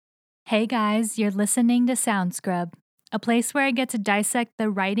Hey guys, you're listening to Sound Scrub, a place where I get to dissect the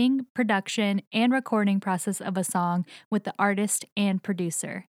writing, production, and recording process of a song with the artist and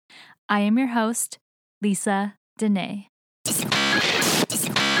producer. I am your host, Lisa Dene.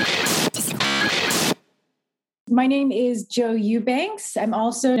 My name is Jo Eubanks. I'm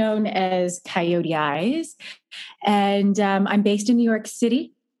also known as Coyote Eyes, and I'm based in New York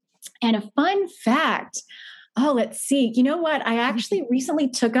City. And a fun fact, let's see. You know what? I actually recently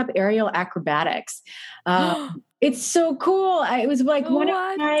took up aerial acrobatics. It's so cool. It was like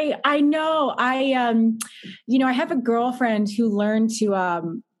I know. I have a girlfriend who learned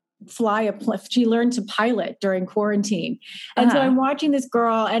to she learned to pilot during quarantine. And so I'm watching this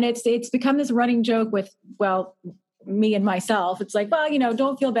girl, and it's become this running joke with, me and myself. It's like,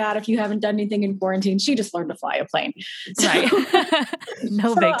 don't feel bad if you haven't done anything in quarantine. She just learned to fly a plane. So, right.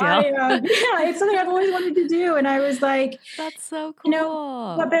 No big deal. It's something I've always wanted to do. And I was like, that's so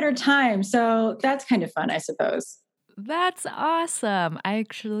cool. What better time? So that's kind of fun, I suppose. That's awesome. I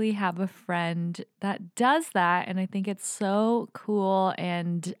actually have a friend that does that, and I think it's so cool,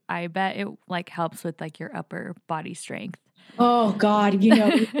 and I bet it helps with your upper body strength. Oh God,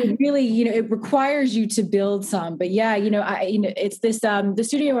 it really, it requires you to build some, but yeah, it's this, the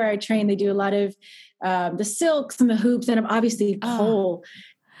studio where I train, they do a lot of, the silks and the hoops, and I'm obviously pole.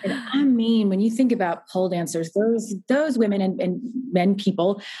 And I mean, when you think about pole dancers, those women and men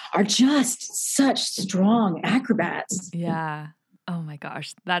people are just such strong acrobats. Yeah. Oh my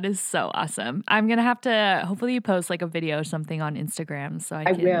gosh. That is so awesome. I'm going to have to, hopefully you post a video or something on Instagram so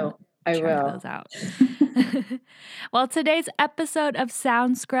I will try those out. Well, today's episode of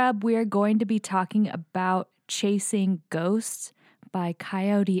Sound Scrub, we are going to be talking about Chasing Ghosts by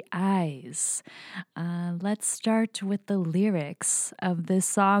Coyote Eyes. Let's start with the lyrics of this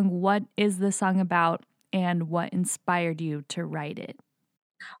song. What is the song about, and what inspired you to write it?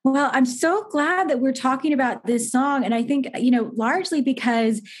 Well, I'm so glad that we're talking about this song. And I think, largely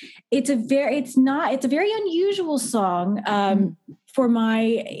because it's a very unusual song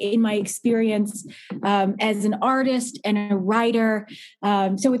in my experience as an artist and a writer.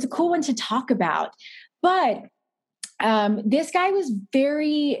 So it's a cool one to talk about. But this guy was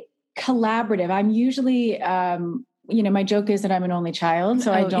very collaborative. I'm usually, my joke is that I'm an only child,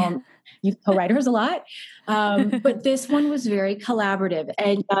 so I don't use co-writers a lot. But this one was very collaborative.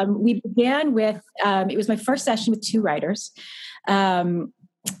 And we began with, it was my first session with two writers.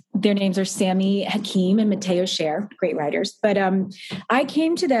 Their names are Sammy Hakim and Mateo Scher, great writers. But I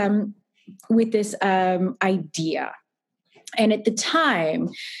came to them with this idea. And at the time,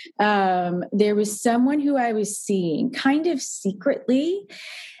 there was someone who I was seeing kind of secretly.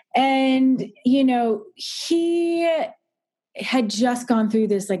 And, he had just gone through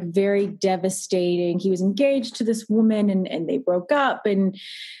this very devastating, he was engaged to this woman and they broke up, and,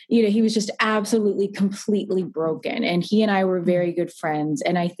 he was just absolutely completely broken. And he and I were very good friends.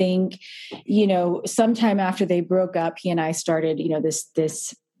 And I think, sometime after they broke up, he and I started,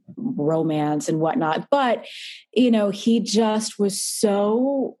 this romance and whatnot. But, he just was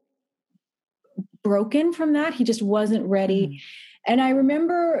so broken from that. He just wasn't ready. Mm-hmm. And I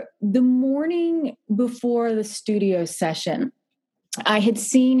remember the morning before the studio session, I had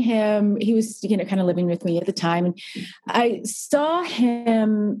seen him, he was, kind of living with me at the time. And I saw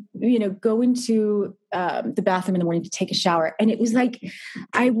him, go into the bathroom in the morning to take a shower. And it was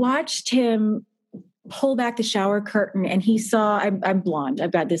I watched him pull back the shower curtain, and he saw, I'm blonde.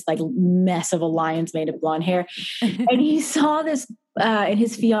 I've got this mess of a lion's mane of blonde hair. And he saw this, and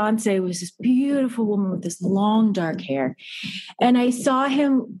his fiance was this beautiful woman with this long dark hair. And I saw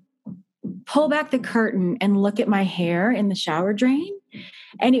him pull back the curtain and look at my hair in the shower drain.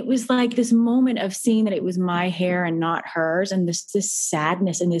 And it was this moment of seeing that it was my hair and not hers. And this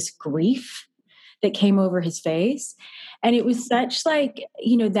sadness and this grief that came over his face. And it was such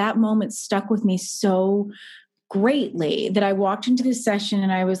that moment stuck with me so greatly that I walked into this session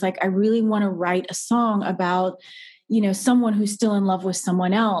and I was I really want to write a song about, someone who's still in love with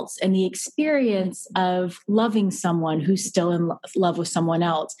someone else, and the experience of loving someone who's still in love with someone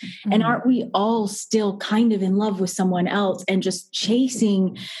else. Mm-hmm. And aren't we all still kind of in love with someone else and just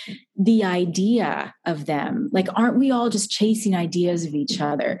chasing the idea of them? Aren't we all just chasing ideas of each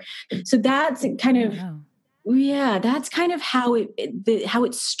other? So that's kind of... Yeah, that's kind of how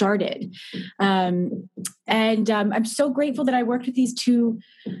it started. And I'm so grateful that I worked with these two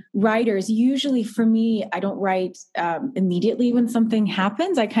writers. Usually for me, I don't write immediately when something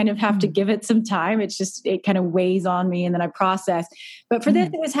happens. I kind of have to give it some time. It kind of weighs on me and then I process. But for this,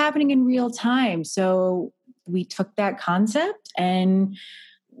 it was happening in real time. So we took that concept and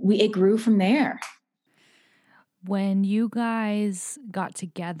it grew from there. When you guys got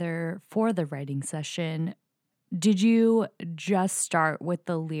together for the writing session, did you just start with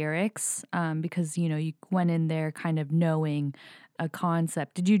the lyrics? Because, you went in there kind of knowing a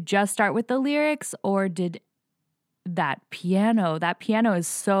concept. Did you just start with the lyrics, or did that piano is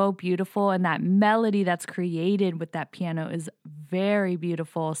so beautiful, and that melody that's created with that piano is very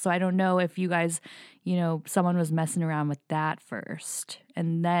beautiful. So I don't know if you guys, someone was messing around with that first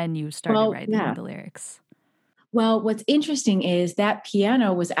and then you started writing the lyrics. Well, what's interesting is that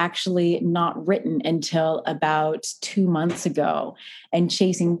piano was actually not written until about 2 months ago, and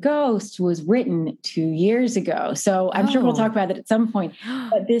Chasing Ghosts was written 2 years ago. So I'm sure we'll talk about it at some point.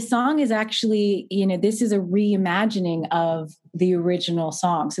 But this song is actually, this is a reimagining of the original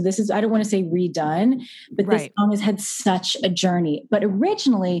song. So this is, I don't want to say redone, but this song has had such a journey. But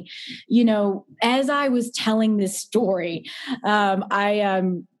originally, as I was telling this story,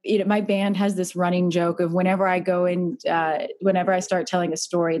 my band has this running joke of whenever I go in, whenever I start telling a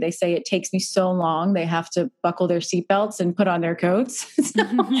story, they say it takes me so long, they have to buckle their seatbelts and put on their coats.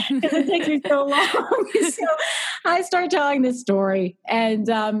 It takes me so long. So I start telling this story, and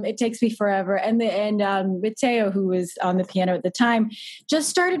it takes me forever. And Matteo, who was on the piano at the time, just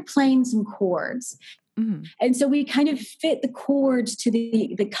started playing some chords. Mm-hmm. And so we kind of fit the chords to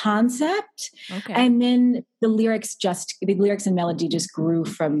the concept, and then the lyrics and melody just grew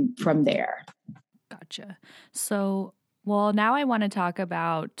from there. Gotcha. So, well, now I want to talk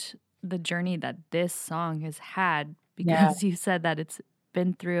about the journey that this song has had, because you said that it's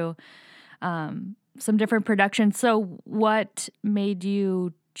been through some different productions. So what made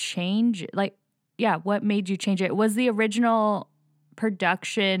you change? What made you change it? Was the original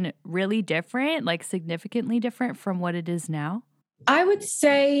production really different, like significantly different from what it is now? I would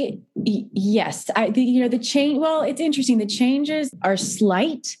say yes. The change, well, it's interesting. The changes are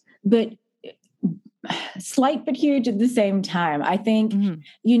slight but huge at the same time. I think,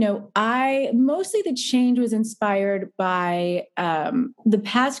 mostly the change was inspired by the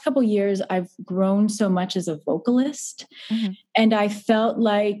past couple years. I've grown so much as a vocalist, and I felt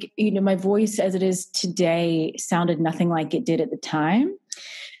like, my voice as it is today sounded nothing like it did at the time.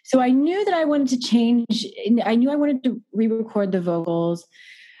 So I knew that I wanted to change. I knew I wanted to re-record the vocals.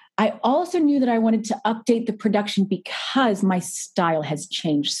 I also knew that I wanted to update the production because my style has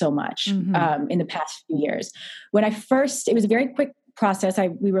changed so much in the past few years. When it was a very quick process.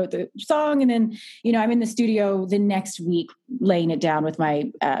 We wrote the song, and then, I'm in the studio the next week laying it down with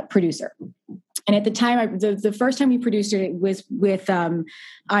my producer. And at the time, the first time we produced it was with I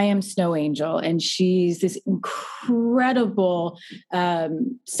Am Snow Angel, and she's this incredible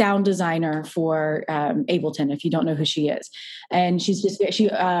sound designer for Ableton, if you don't know who she is. And she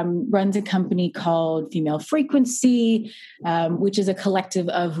runs a company called Female Frequency, which is a collective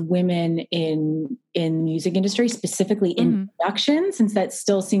of women in the music industry, specifically in production, since that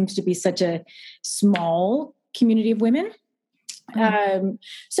still seems to be such a small community of women.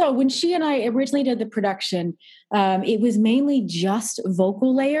 So when she and I originally did the production, it was mainly just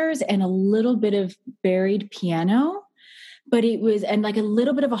vocal layers and a little bit of buried piano, but and like a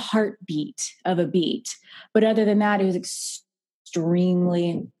little bit of a heartbeat of a beat. But other than that, it was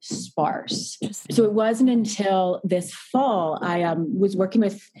extremely sparse. So it wasn't until this fall, I was working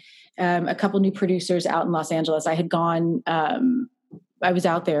with a couple new producers out in Los Angeles. I was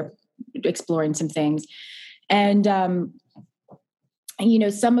out there exploring some things, and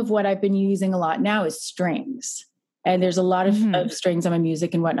some of what I've been using a lot now is strings, and there's a lot of strings on my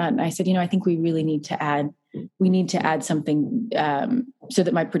music and whatnot. And I said, I think we really need to add something so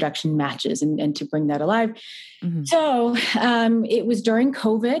that my production matches and to bring that alive. Mm-hmm. So it was during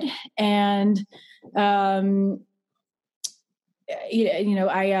COVID, and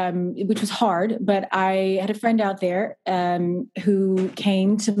which was hard, but I had a friend out there who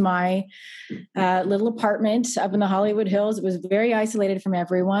came to my little apartment up in the Hollywood Hills. It was very isolated from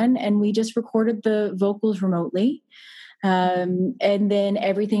everyone, and we just recorded the vocals remotely. And then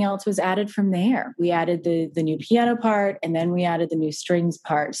everything else was added from there. We added the new piano part, and then we added the new strings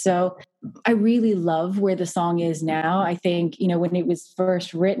part. So I really love where the song is now. I think, when it was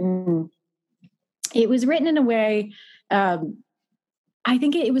first written, it was written in a way, I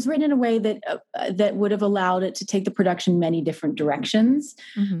think it was written in a way that would have allowed it to take the production many different directions.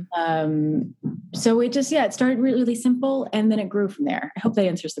 Mm-hmm. So it started really simple, and then it grew from there. I hope that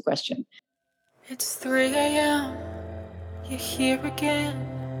answers the question. It's 3 a.m. You're here again.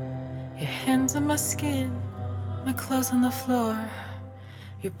 Your hands on my skin, my clothes on the floor.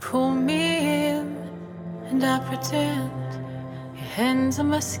 You pull me in, and I pretend. Your hands on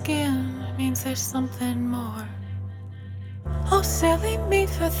my skin means there's something more. Oh, silly me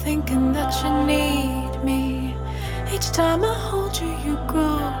for thinking that you need me. Each time I hold you, you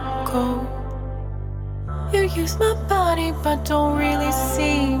grow cold. You use my body, but don't really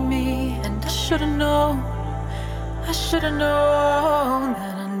see me. And I should've known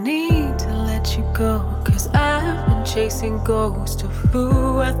that I need to let you go. 'Cause I've been chasing ghosts of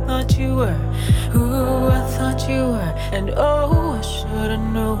who I thought you were. And oh, I should've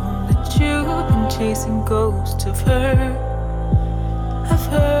known that you've been chasing ghosts of her.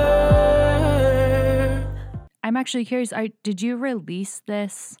 I'm actually curious, did you release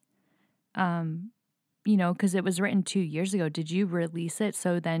this, because it was written 2 years ago. Did you release it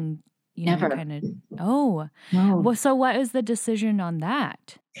so then, Never. No. Well, so what was the decision on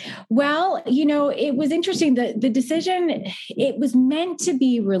that? Well, it was interesting. The decision, it was meant to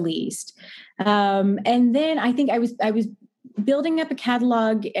be released. And then I think I was building up a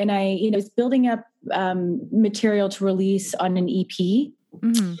catalog, and I was building up material to release on an EP.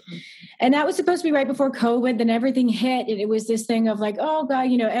 Mm-hmm. And that was supposed to be right before COVID. Then everything hit, and it was this thing of like, oh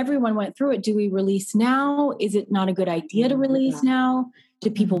God, everyone went through it. Do we release now? Is it not a good idea to release now? Do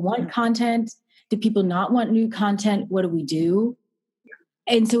people want content? Do people not want new content? What do we do?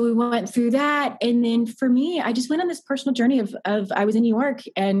 And so we went through that. And then for me, I just went on this personal journey of I was in New York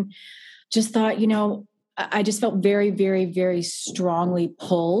and just thought, I just felt very, very, very strongly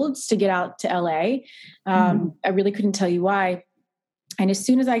pulled to get out to LA. I really couldn't tell you why. And as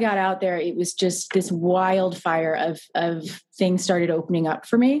soon as I got out there, it was just this wildfire of things started opening up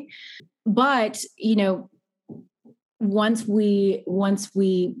for me. But, once we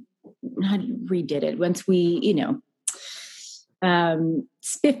not redid it, once we,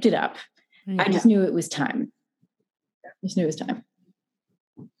 spiffed it up, I just knew it was time.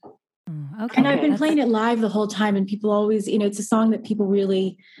 Okay. And I've been playing it live the whole time, and people always, it's a song that people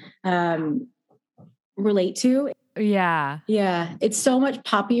really relate to. Yeah. Yeah. It's so much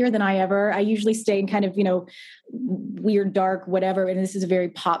poppier than I usually stay in kind of, weird, dark, whatever. And this is a very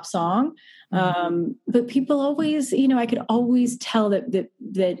pop song. But people always, I could always tell that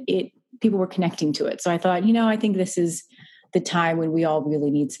people were connecting to it. So I thought, I think this is the time when we all really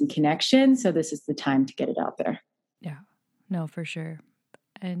need some connection. So this is the time to get it out there. Yeah, no, for sure.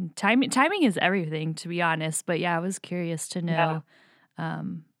 And timing is everything, to be honest. But yeah, I was curious to know,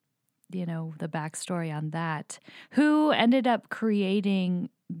 the backstory on that. Who ended up creating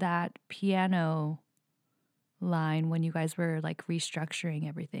that piano line when you guys were like restructuring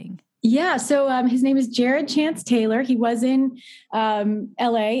everything? Yeah. So his name is Jared Chance Taylor. He was in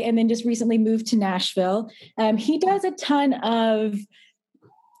LA and then just recently moved to Nashville. He does a ton of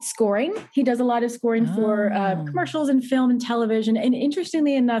scoring. He does a lot of scoring for commercials and film and television. And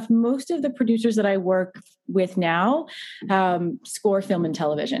interestingly enough, most of the producers that I work with now score film and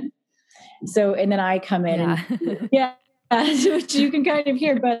television. So, and then I come in which you can kind of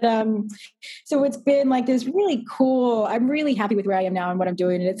hear, but so it's been like this really cool. I'm really happy with where I am now and what I'm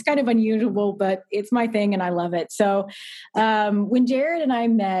doing. And it's kind of unusual, but it's my thing and I love it. So when Jared and I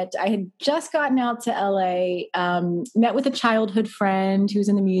met, I had just gotten out to LA, met with a childhood friend who's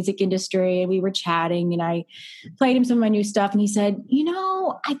in the music industry, and we were chatting and I played him some of my new stuff. And he said,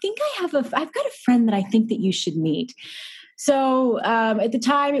 I think I've got a friend that I think that you should meet. So at the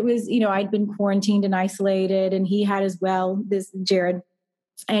time it was, I'd been quarantined and isolated, and he had as well, this Jared.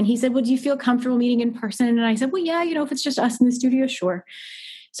 And he said, well, do you feel comfortable meeting in person? And I said, well, yeah, if it's just us in the studio, sure.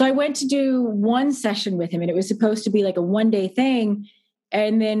 So I went to do one session with him, and it was supposed to be like a one-day thing.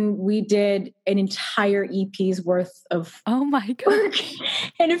 And then we did an entire EP's worth of work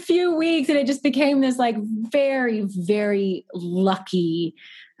in a few weeks. And it just became this like very, very lucky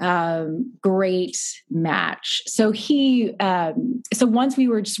great match. So so once we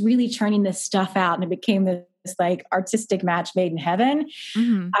were just really churning this stuff out and it became this like artistic match made in heaven,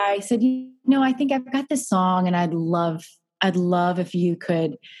 I said, I think I've got this song and I'd love if you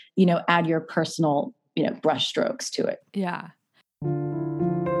could, add your personal, brush strokes to it. Yeah.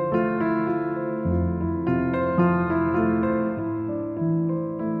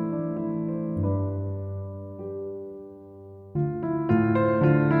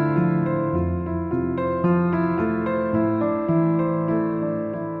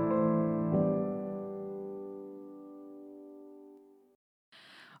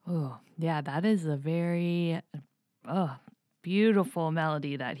 Oh, yeah, that is a very beautiful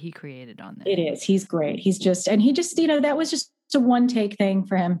melody that he created on there. It is. He's great. He just, that was just a one take thing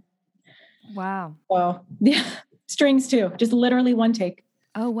for him. Wow. Well, yeah, strings too, just literally one take.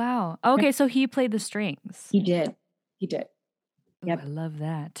 Oh, wow. Okay, so he played the strings. He did. Yep. Ooh, I love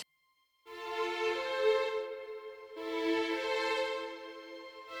that.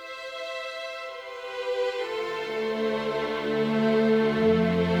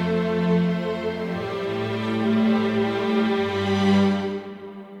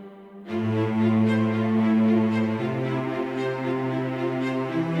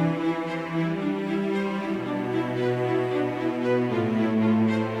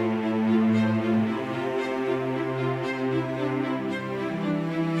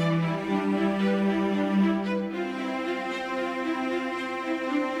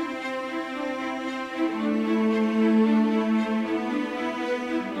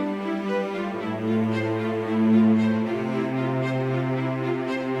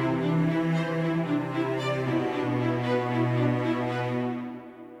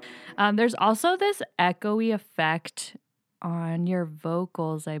 There's also this echoey effect on your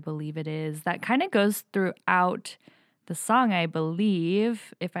vocals, I believe it is, that kind of goes throughout the song, I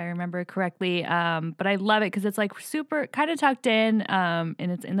believe, if I remember correctly. But I love it because it's like super kind of tucked in, and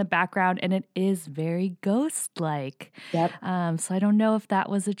it's in the background, and it is very ghost-like. Yep. So I don't know if that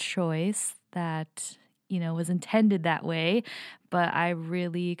was a choice that, was intended that way, but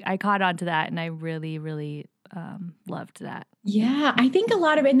I caught on to that, and I really, really loved that. Yeah, I think a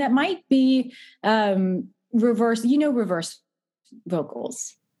lot of it, and that might be reverse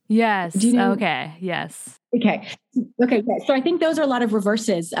vocals. Yes. Do you know? Okay. Yes. Okay. Yeah. So I think those are a lot of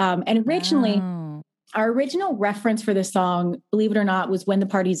reverses. And originally, our original reference for this song, believe it or not, was "When the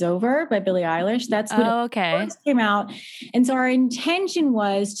Party's Over" by Billie Eilish. That's when it first came out. And so our intention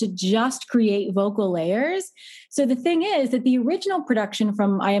was to just create vocal layers. So the thing is that the original production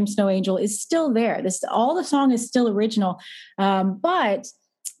from I Am Snow Angel is still there. All the song is still original. But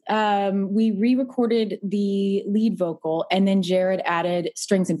we re-recorded the lead vocal, and then Jared added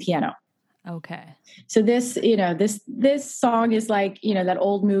strings and piano. Okay. So this song is like, that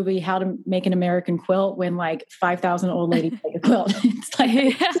old movie, How to Make an American Quilt, when like 5,000 old ladies make a quilt. It's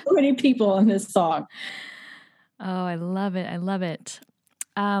like so many people in this song. Oh, I love it. I love it.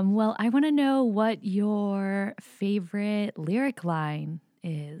 Well, I want to know what your favorite lyric line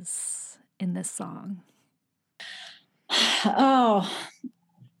is in this song. Oh,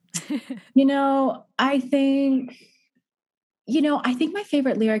 I think my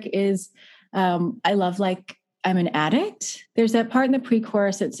favorite lyric is, I love like I'm an addict. There's that part in the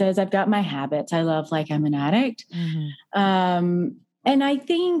pre-chorus that says, I've got my habits. I love like I'm an addict. Mm-hmm. And I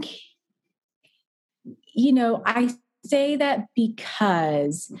think, I say that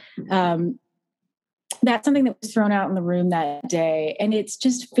because that's something that was thrown out in the room that day. And it's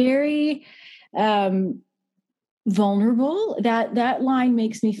just very vulnerable. That line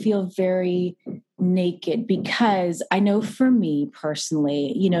makes me feel very naked, because I know for me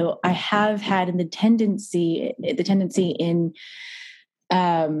personally, I have had the tendency in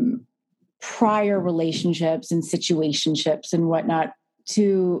prior relationships and situationships and whatnot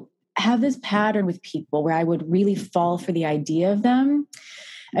to have this pattern with people where I would really fall for the idea of them.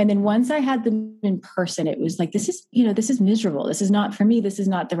 And then once I had them in person, it was like, this is miserable. This is not for me. This is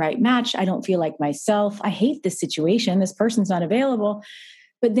not the right match. I don't feel like myself. I hate this situation. This person's not available.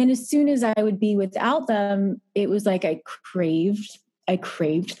 But then as soon as I would be without them, it was like I craved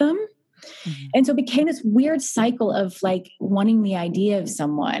them. Mm-hmm. And so it became this weird cycle of like wanting the idea of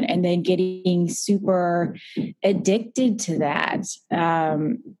someone and then getting super addicted to that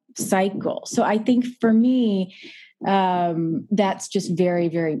cycle. So I think for me, that's just very,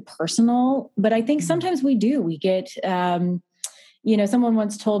 very personal. But I think sometimes we get, someone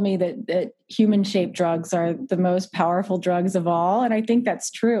once told me that human-shaped drugs are the most powerful drugs of all. And I think that's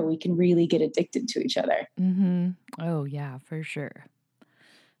true. We can really get addicted to each other. Mm-hmm. Oh, yeah, for sure.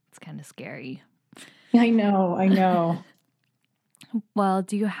 It's kind of scary. I know. Well,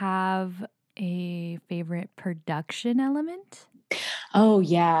 do you have a favorite production element? Oh,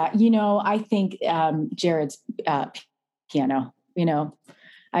 yeah. I think Jared's piano,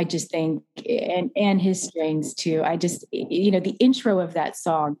 I just think, and his strings too. I just, the intro of that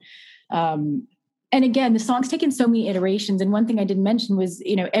song. And again, the song's taken so many iterations. And one thing I didn't mention was,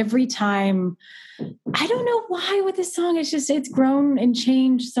 every time, I don't know why with this song, it's grown and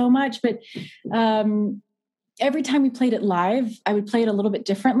changed so much, but every time we played it live, I would play it a little bit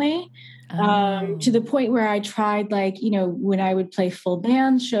differently. To the point where I tried, like, when I would play full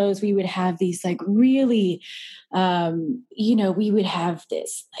band shows, we would have these like really, we would have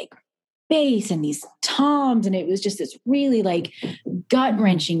this like bass and these toms, and it was just this really like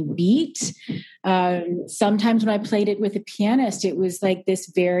gut-wrenching beat. Sometimes when I played it with a pianist, it was like this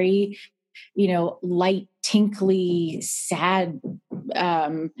very, light, tinkly, sad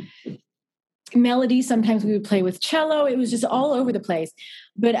melody. Sometimes we would play with cello. It was just all over the place.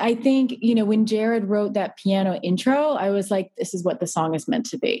 But I think, when Jared wrote that piano intro, I was like, this is what the song is meant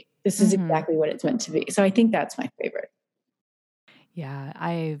to be. This is exactly what it's meant to be. So I think that's my favorite. Yeah,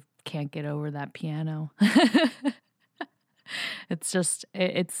 I can't get over that piano. It's just,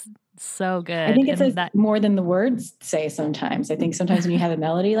 it's so good. I think it says more than the words say sometimes. I think sometimes when you have a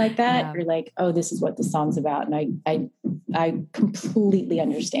melody like that, you're like, oh, this is what the song's about. And I completely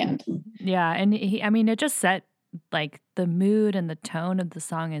understand. Yeah. And it just set like the mood and the tone of the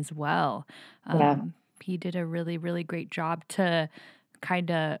song as well. He did a really, really great job to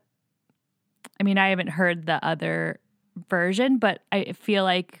kind of, I haven't heard the other version, but I feel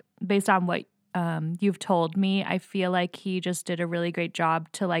like based on what you've told me, I feel like he just did a really great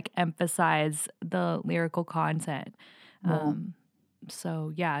job to like emphasize the lyrical content.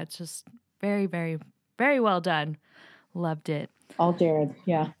 So yeah, it's just very, very, very well done. Loved it. All Jared.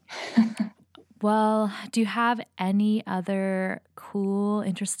 Yeah. Well, do you have any other cool,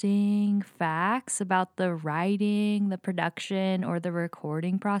 interesting facts about the writing, the production, or the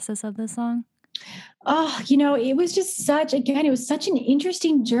recording process of the song? Oh, it was just it was such an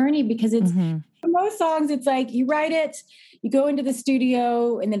interesting journey because it's for most songs, it's like you write it, you go into the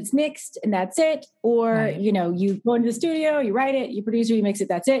studio and then it's mixed and that's it. Or, right. You go into the studio, you write it, you produce it, you mix it,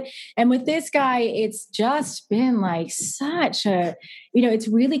 that's it. And with this guy, it's just been like such a, it's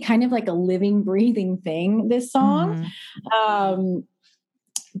really kind of like a living, breathing thing, this song.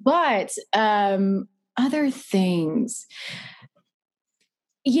 But other things,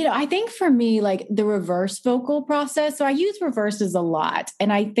 I think for me, like the reverse vocal process. So I use reverses a lot.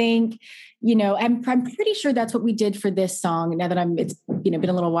 And I think, I'm pretty sure that's what we did for this song. Now that it's been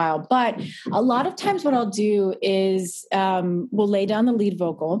a little while, but a lot of times what I'll do is we'll lay down the lead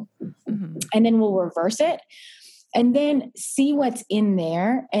vocal and then we'll reverse it and then see what's in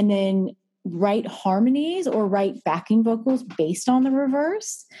there and then write harmonies or write backing vocals based on the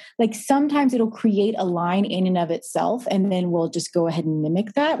reverse. Like sometimes it'll create a line in and of itself, and then we'll just go ahead and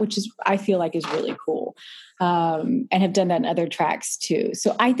mimic that, which I feel like is really cool. And have done that in other tracks too.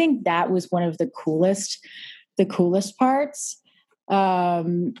 So I think that was one of the coolest parts.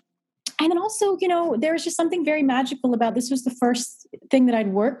 And then also, there was just something very magical about this. Was the first thing that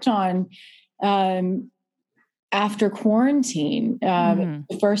I'd worked on after quarantine,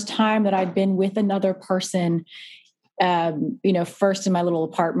 the first time that I'd been with another person, first in my little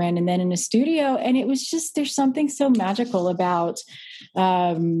apartment and then in a studio. And it was just, there's something so magical about,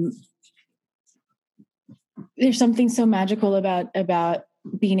 about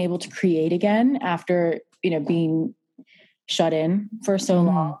being able to create again after, being shut in for so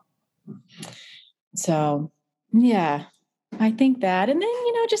long. So yeah, I think that, and then,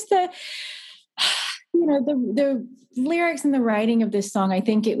 just the lyrics and the writing of this song, I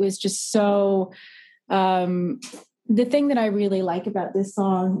think it was just so, the thing that I really like about this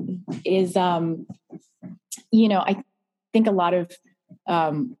song is, I think a lot of,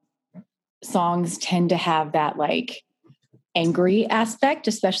 songs tend to have that like angry aspect,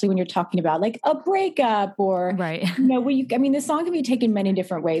 especially when you're talking about like a breakup or, right. The song can be taken many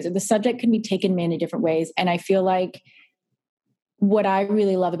different ways, or the subject can be taken many different ways. And I feel like what I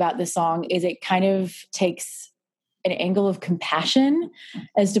really love about this song is it kind of takes an angle of compassion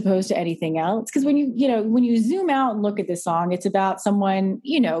as opposed to anything else. Because when you zoom out and look at this song, it's about someone,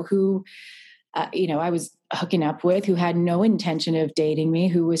 who, I was hooking up with, who had no intention of dating me,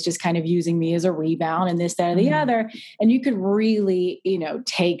 who was just kind of using me as a rebound and this, that, or the other. And you could really,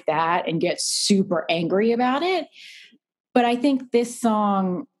 take that and get super angry about it. But I think this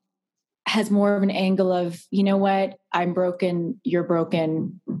song has more of an angle of, what, I'm broken, you're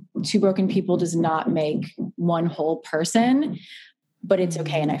broken. Two broken people does not make one whole person, but it's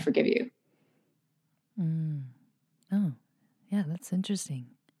okay. And I forgive you. Oh, yeah, that's interesting.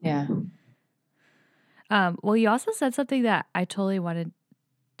 Yeah. Well, you also said something that I wanted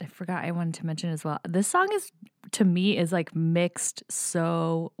to mention as well. This song to me is like mixed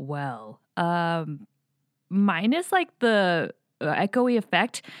so well. Minus like the echoey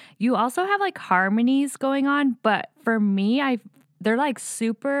effect, you also have like harmonies going on, but for me, they're like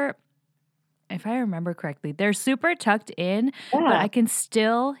super, if I remember correctly, they're super tucked in, but I can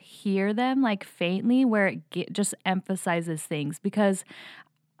still hear them like faintly where it just emphasizes things. Because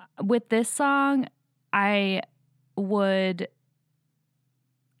with this song, I would,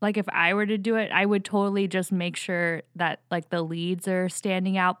 like, if I were to do it, I would totally just make sure that like the leads are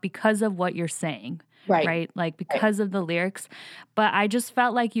standing out because of what you're saying. Right? Like because of the lyrics. But I just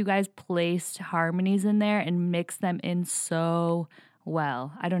felt like you guys placed harmonies in there and mixed them in so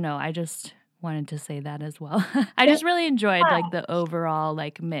well. I don't know. I just wanted to say that as well. I just really enjoyed like the overall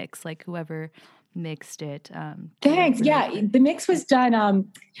like mix, like whoever mixed it. Thanks. Yeah. The mix was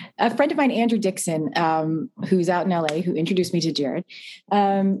done. A friend of mine, Andrew Dixon, who's out in LA, who introduced me to Jared.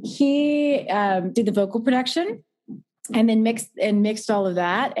 He did the vocal production. And then mixed all of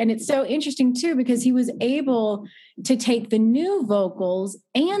that. And it's so interesting too, because he was able to take the new vocals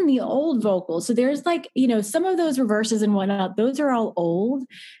and the old vocals. So there's like, some of those reverses and whatnot, those are all old.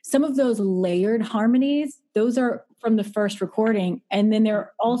 Some of those layered harmonies, those are from the first recording. And then there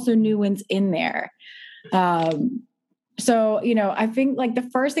are also new ones in there. So, I think like the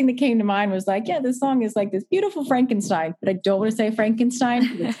first thing that came to mind was like, yeah, this song is like this beautiful Frankenstein, but I don't want to say Frankenstein.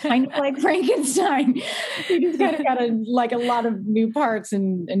 It's kind of like Frankenstein. You just kind of got a lot of new parts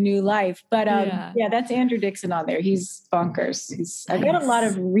and a new life. But yeah, that's Andrew Dixon on there. He's bonkers. I've got a lot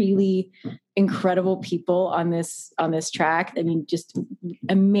of really incredible people on this track. I mean, just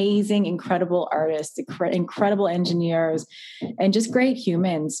amazing, incredible artists, incredible engineers, and just great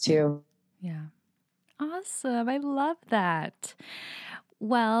humans too. Yeah. Awesome. I love that.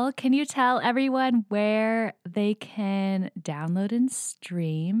 Well, can you tell everyone where they can download and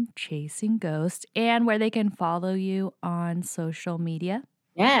stream Chasing Ghosts and where they can follow you on social media?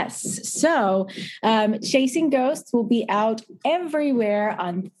 Yes. So Chasing Ghosts will be out everywhere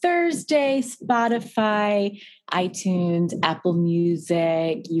on Thursday, Spotify, iTunes, Apple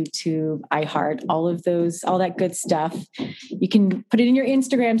Music, YouTube, iHeart, all that good stuff. You can put it in your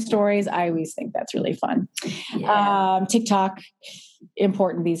Instagram stories. I always think that's really fun. Yeah. TikTok,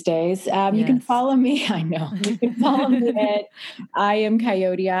 important these days. You can follow me. I know. You can follow me at I am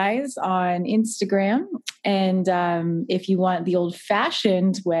Coyote Eyes on Instagram. And if you want the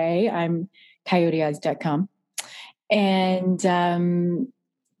old-fashioned way, I'm coyoteeyes.com. And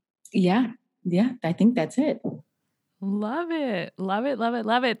I think that's it. Love it. Love it. Love it.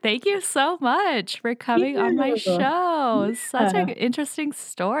 Love it. Thank you so much for coming on my show. Such an interesting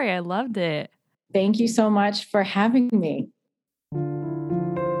story. I loved it. Thank you so much for having me.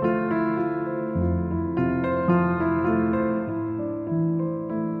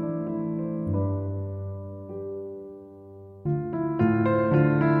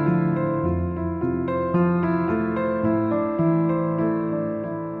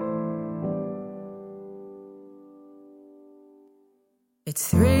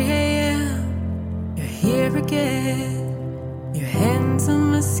 It's 3 a.m., you're here again. Your hands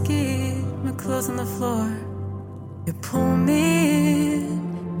on my skin, my clothes on the floor. You pull me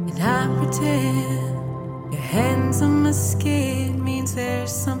in, and I pretend. Your hands on my skin means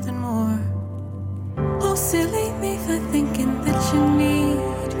there's something more. Oh, silly me for thinking that you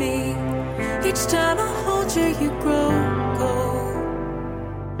need me. Each time I hold you, you grow cold.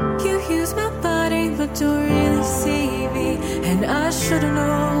 You use my body, but don't really see me. And I should've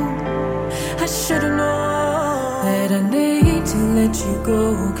known that I need to let you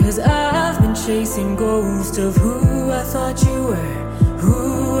go. 'Cause I've been chasing ghosts of who I thought you were.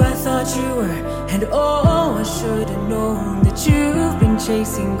 And oh, I should've known that you've been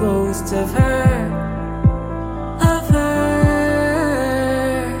chasing ghosts of her.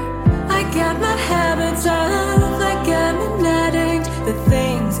 I got my habits of like I'm an addict. The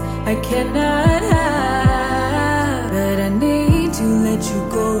things I cannot have, but I need to let you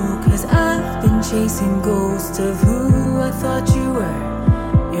go. 'Cause I've been chasing ghosts of who I thought you were.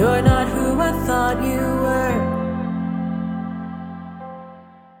 You're not who I thought you were.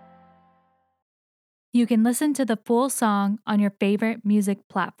 You can listen to the full song on your favorite music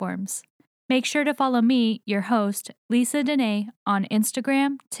platforms. Make sure to follow me, your host, Lisa Dene, on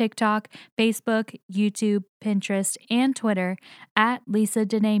Instagram, TikTok, Facebook, YouTube, Pinterest, and Twitter at Lisa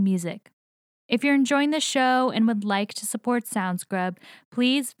Dene Music. If you're enjoying the show and would like to support SoundScrub,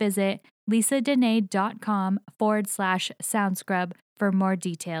 please visit lisadene.com/SoundScrub for more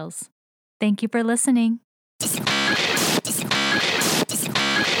details. Thank you for listening.